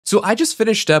So I just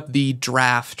finished up the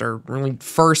draft, or really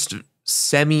first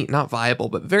not viable,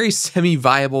 but very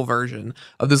semi-viable version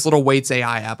of this little weights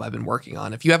AI app I've been working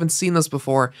on. If you haven't seen this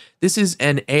before, this is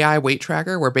an AI weight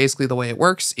tracker where basically the way it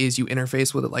works is you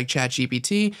interface with it like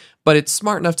ChatGPT, but it's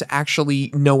smart enough to actually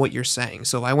know what you're saying.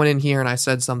 So if I went in here and I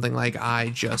said something like, I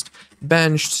just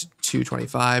benched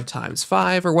 225 times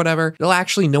 5 or whatever, it'll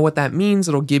actually know what that means.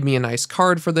 It'll give me a nice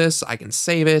card for this. I can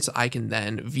save it. I can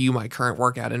then view my current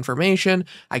workout information.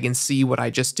 I can see what I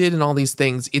just did and all these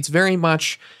things. It's very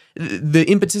much... The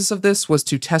impetus of this was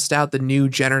to test out the new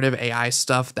generative AI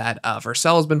stuff that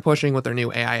Vercel has been pushing with their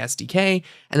new AI SDK,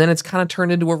 and then it's kind of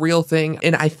turned into a real thing,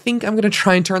 and I think I'm going to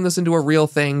try and turn this into a real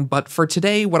thing, but for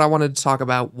today, what I wanted to talk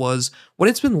about was what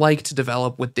it's been like to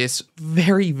develop with this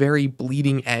very, very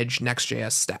bleeding edge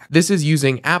Next.js stack. This is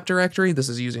using app directory, this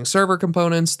is using server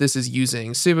components, this is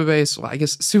using Supabase. Well, I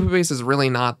guess Supabase is really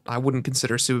not, I wouldn't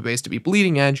consider Supabase to be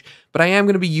bleeding edge, but I am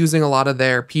going to be using a lot of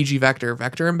their PG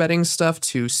vector embedding stuff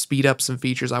to speed up some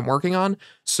features I'm working on.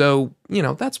 So, you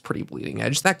know, that's pretty bleeding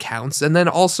edge. That counts. And then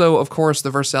also, of course, the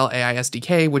Vercel AI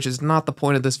SDK, which is not the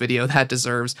point of this video. That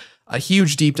deserves a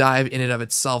huge deep dive in and of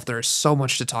itself. There is so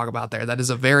much to talk about there. That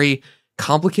is a very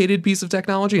complicated piece of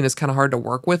technology and it's kind of hard to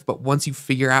work with, but once you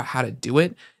figure out how to do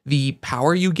it, the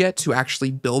power you get to actually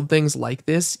build things like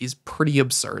this is pretty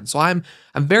absurd. So I'm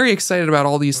very excited about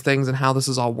all these things and how this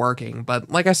is all working. But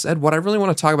like I said, what I really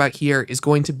want to talk about here is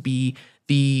going to be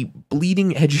the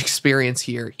bleeding edge experience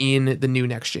here in the new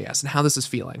Next.js and how this is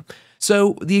feeling.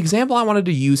 So the example I wanted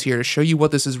to use here to show you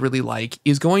what this is really like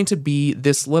is going to be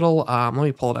this little, let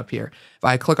me pull it up here. If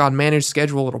I click on manage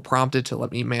schedule, it'll prompt it to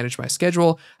let me manage my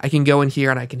schedule. I can go in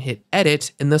here and I can hit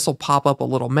edit, and this will pop up a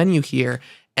little menu here,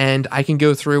 and I can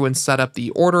go through and set up the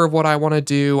order of what I want to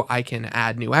do. I can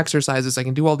add new exercises. I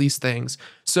can do all these things.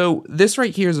 So this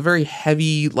right here is a very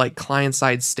heavy, like,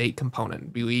 client-side state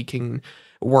component.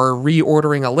 We're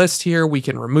reordering a list here. We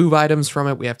can remove items from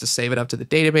it. We have to save it up to the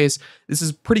database. This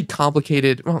is pretty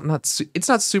complicated. Well, it's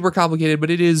not super complicated,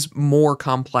 but it is more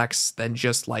complex than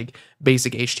just like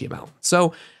basic HTML.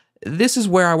 So this is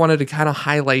where I wanted to kind of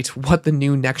highlight what the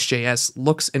new Next.js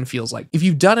looks and feels like. If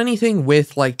you've done anything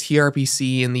with like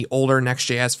TRPC and the older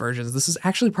Next.js versions, this is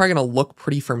actually probably going to look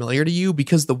pretty familiar to you,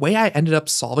 because the way I ended up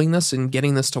solving this and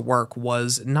getting this to work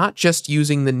was not just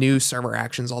using the new server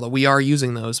actions, although we are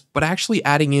using those, but actually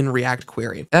adding in React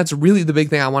Query. That's really the big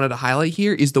thing I wanted to highlight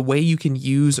here, is the way you can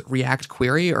use React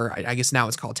Query, or I guess now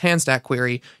it's called Tanstack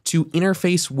Query, to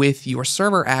interface with your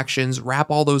server actions,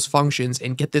 wrap all those functions,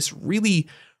 and get this really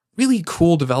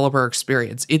cool developer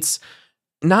experience. It's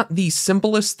not the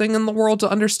simplest thing in the world to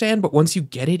understand, but once you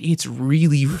get it, it's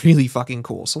really fucking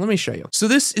cool. So let me show you. So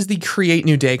this is the create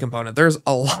new day component. There's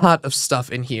a lot of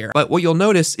stuff in here, but what you'll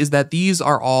notice is that these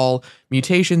are all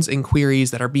mutations and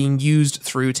queries that are being used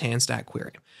through Tanstack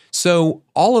Query. So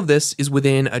all of this is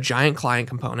within a giant client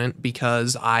component,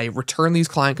 because I return these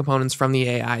client components from the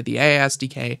AI. The AI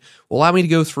SDK will allow me to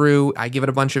go through, I give it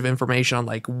a bunch of information on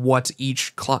like what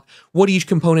each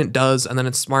component does, and then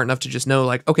it's smart enough to just know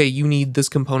like, okay, you need this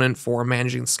component for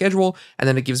managing the schedule, and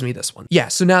then it gives me this one. Yeah,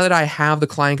 so now that I have the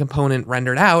client component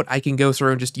rendered out, I can go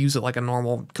through and just use it like a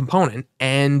normal component,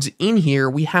 and in here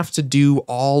we have to do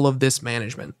all of this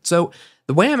management. So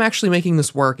the way I'm actually making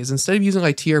this work is, instead of using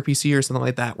like TRPC or something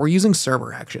like that, we're using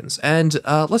server actions. And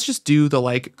let's just do the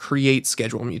like create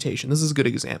schedule mutation. This is a good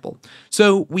example.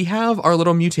 So we have our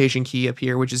little mutation key up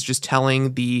here, which is just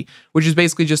which is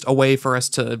basically just a way for us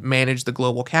to manage the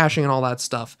global caching and all that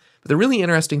stuff. But the really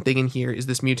interesting thing in here is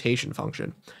this mutation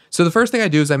function. So the first thing I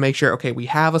do is I make sure, okay, we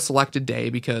have a selected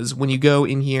day, because when you go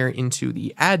in here into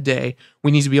the add day, we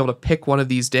need to be able to pick one of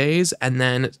these days and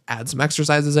then add some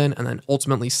exercises in and then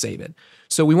ultimately save it.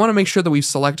 So we want to make sure that we've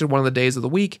selected one of the days of the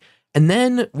week. And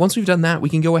then once we've done that, we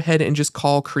can go ahead and just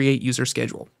call create user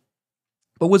schedule.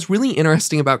 But what's really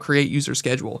interesting about create user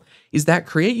schedule is that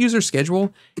create user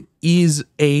schedule is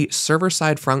a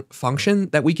server-side function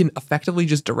that we can effectively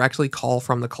just directly call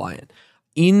from the client.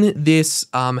 In this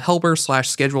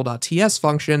helper/schedule.ts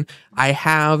function, I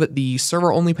have the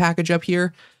server-only package up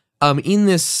here. In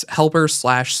this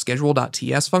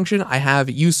helper/schedule.ts function, I have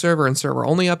useServer and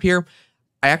server-only up here.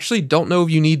 I actually don't know if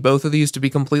you need both of these, to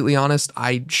be completely honest.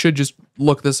 I should just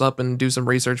look this up and do some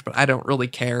research, but I don't really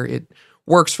care. It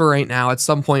works for right now. At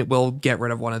some point, we'll get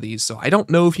rid of one of these. So I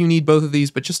don't know if you need both of these,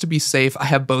 but just to be safe, I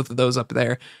have both of those up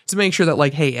there to make sure that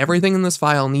like, hey, everything in this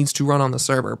file needs to run on the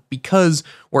server, because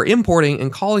we're importing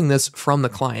and calling this from the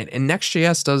client. And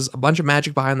Next.js does a bunch of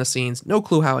magic behind the scenes. No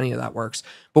clue how any of that works.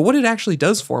 But what it actually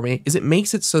does for me is it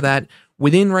makes it so that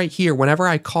within right here, whenever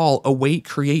I call await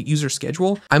create user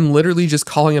schedule, I'm literally just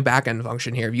calling a backend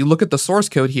function here. If you look at the source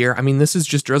code here, I mean, this is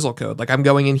just drizzle code. Like I'm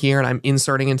going in here and I'm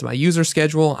inserting into my user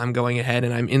schedule. I'm going ahead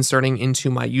and I'm inserting into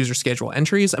my user schedule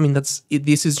entries. I mean, this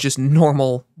is just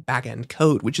normal backend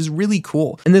code, which is really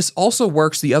cool. And this also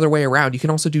works the other way around. You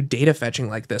can also do data fetching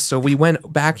like this. So we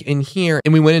went back in here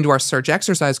and we went into our search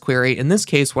exercise query. In this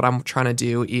case, what I'm trying to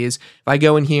do is if I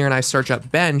go in here and I search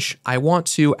up bench, I want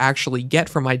to actually get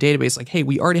from my database, like, hey,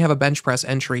 we already have a bench press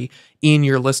entry in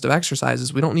your list of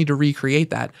exercises. We don't need to recreate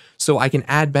that. So I can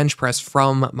add bench press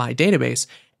from my database.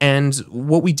 And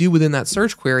what we do within that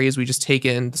search query is we just take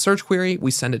in the search query, we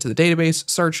send it to the database,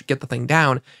 search, get the thing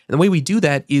down. And the way we do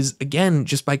that is, again,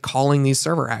 just by calling these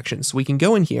server actions. So we can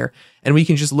go in here and we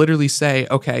can just literally say,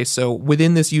 okay, so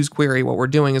within this use query, what we're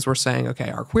doing is we're saying,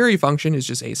 okay, our query function is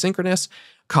just asynchronous.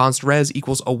 Const res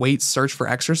equals await search for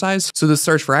exercise. So the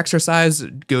search for exercise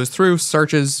goes through,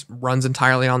 searches, runs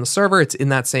entirely on the server. It's in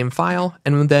that same file.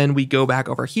 And then we go back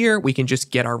over here. We can just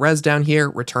get our res down here,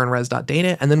 return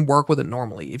res.data, and then work with it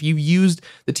normally. If you've used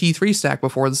the T3 stack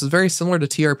before, this is very similar to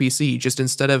TRPC. Just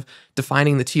instead of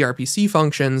defining the TRPC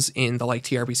functions in the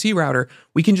TRPC router,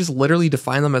 we can just literally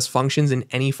define them as functions in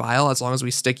any file as long as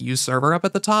we stick use server up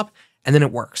at the top, and then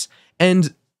it works.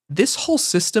 And this whole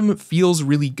system feels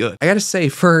really good. I gotta say,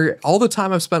 for all the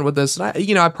time I've spent with this,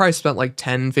 and I probably spent like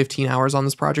 10, 15 hours on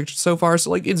this project so far.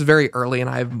 So it's very early and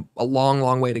I have a long,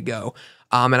 long way to go.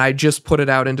 And I just put it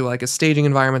out into a staging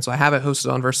environment. So I have it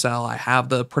hosted on Vercel. I have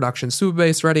the production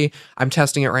Supabase ready. I'm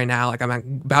testing it right now.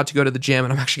 I'm about to go to the gym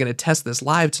and I'm actually gonna test this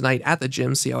live tonight at the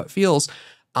gym, see how it feels.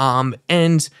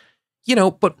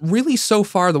 But really so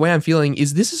far, the way I'm feeling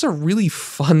is this is a really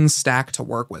fun stack to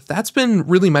work with. That's been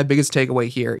really my biggest takeaway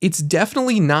here. It's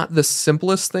definitely not the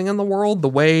simplest thing in the world. The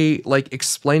way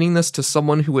explaining this to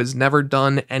someone who has never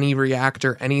done any React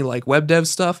or any web dev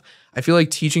stuff, I feel like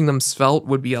teaching them Svelte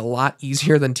would be a lot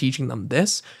easier than teaching them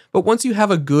this. But once you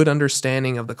have a good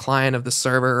understanding of the client, of the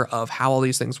server, of how all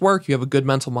these things work, you have a good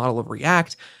mental model of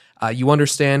React, you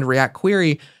understand React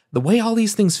Query, the way all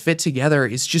these things fit together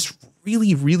is just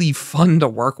really, really fun to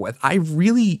work with. I've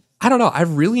really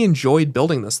enjoyed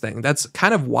building this thing. That's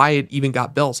kind of why it even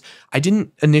got built. I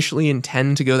didn't initially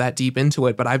intend to go that deep into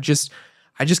it, but I just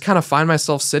kind of find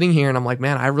myself sitting here and I'm like,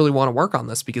 man, I really want to work on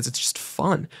this because it's just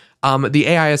fun. The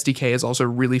AI SDK is also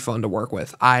really fun to work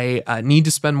with. I need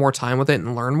to spend more time with it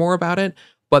and learn more about it.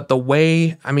 But the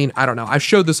way, I don't know. I've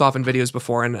showed this off in videos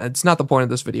before and it's not the point of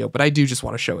this video, but I do just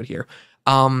want to show it here.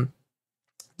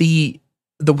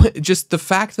 Just the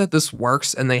fact that this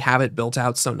works and they have it built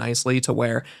out so nicely to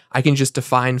where I can just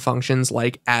define functions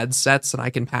like add sets and I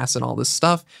can pass in all this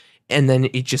stuff and then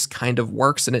it just kind of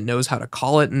works and it knows how to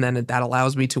call it. And then that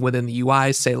allows me to within the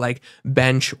UI say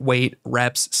bench, wait,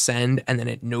 reps, send, and then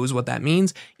it knows what that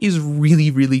means is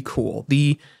really, really cool.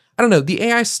 The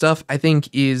AI stuff I think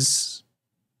is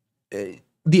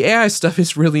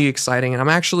really exciting and I'm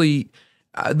actually,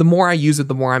 the more I use it,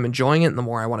 the more I'm enjoying it and the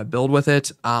more I want to build with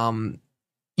it.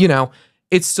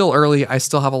 It's still early. I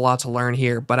still have a lot to learn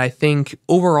here, but I think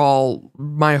overall,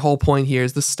 my whole point here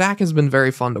is the stack has been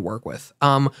very fun to work with.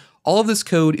 All of this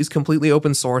code is completely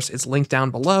open source. It's linked down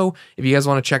below. If you guys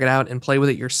want to check it out and play with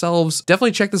it yourselves,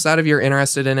 definitely check this out if you're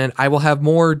interested in it. I will have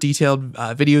more detailed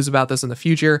videos about this in the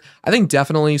future. I think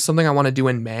definitely something I want to do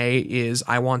in May is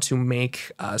I want to make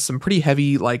some pretty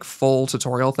heavy, full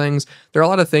tutorial things. There are a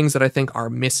lot of things that I think are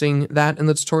missing that in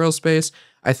the tutorial space.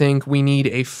 I think we need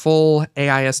a full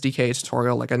AI SDK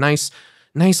tutorial, a nice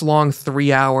long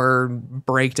 3-hour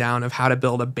breakdown of how to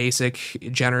build a basic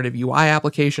generative UI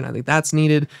application. I think that's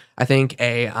needed. I think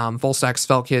a full stack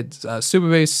Svelte kit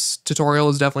Supabase tutorial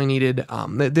is definitely needed.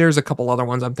 There's a couple other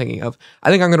ones I'm thinking of. I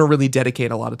think I'm going to really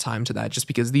dedicate a lot of time to that just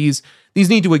because these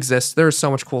need to exist. There's so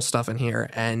much cool stuff in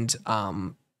here. And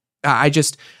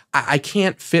I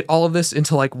can't fit all of this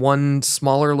into one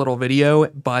smaller little video,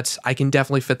 but I can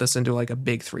definitely fit this into a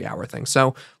big 3-hour thing.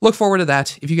 So look forward to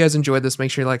that. If you guys enjoyed this,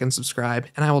 make sure you like and subscribe,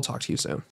 and I will talk to you soon.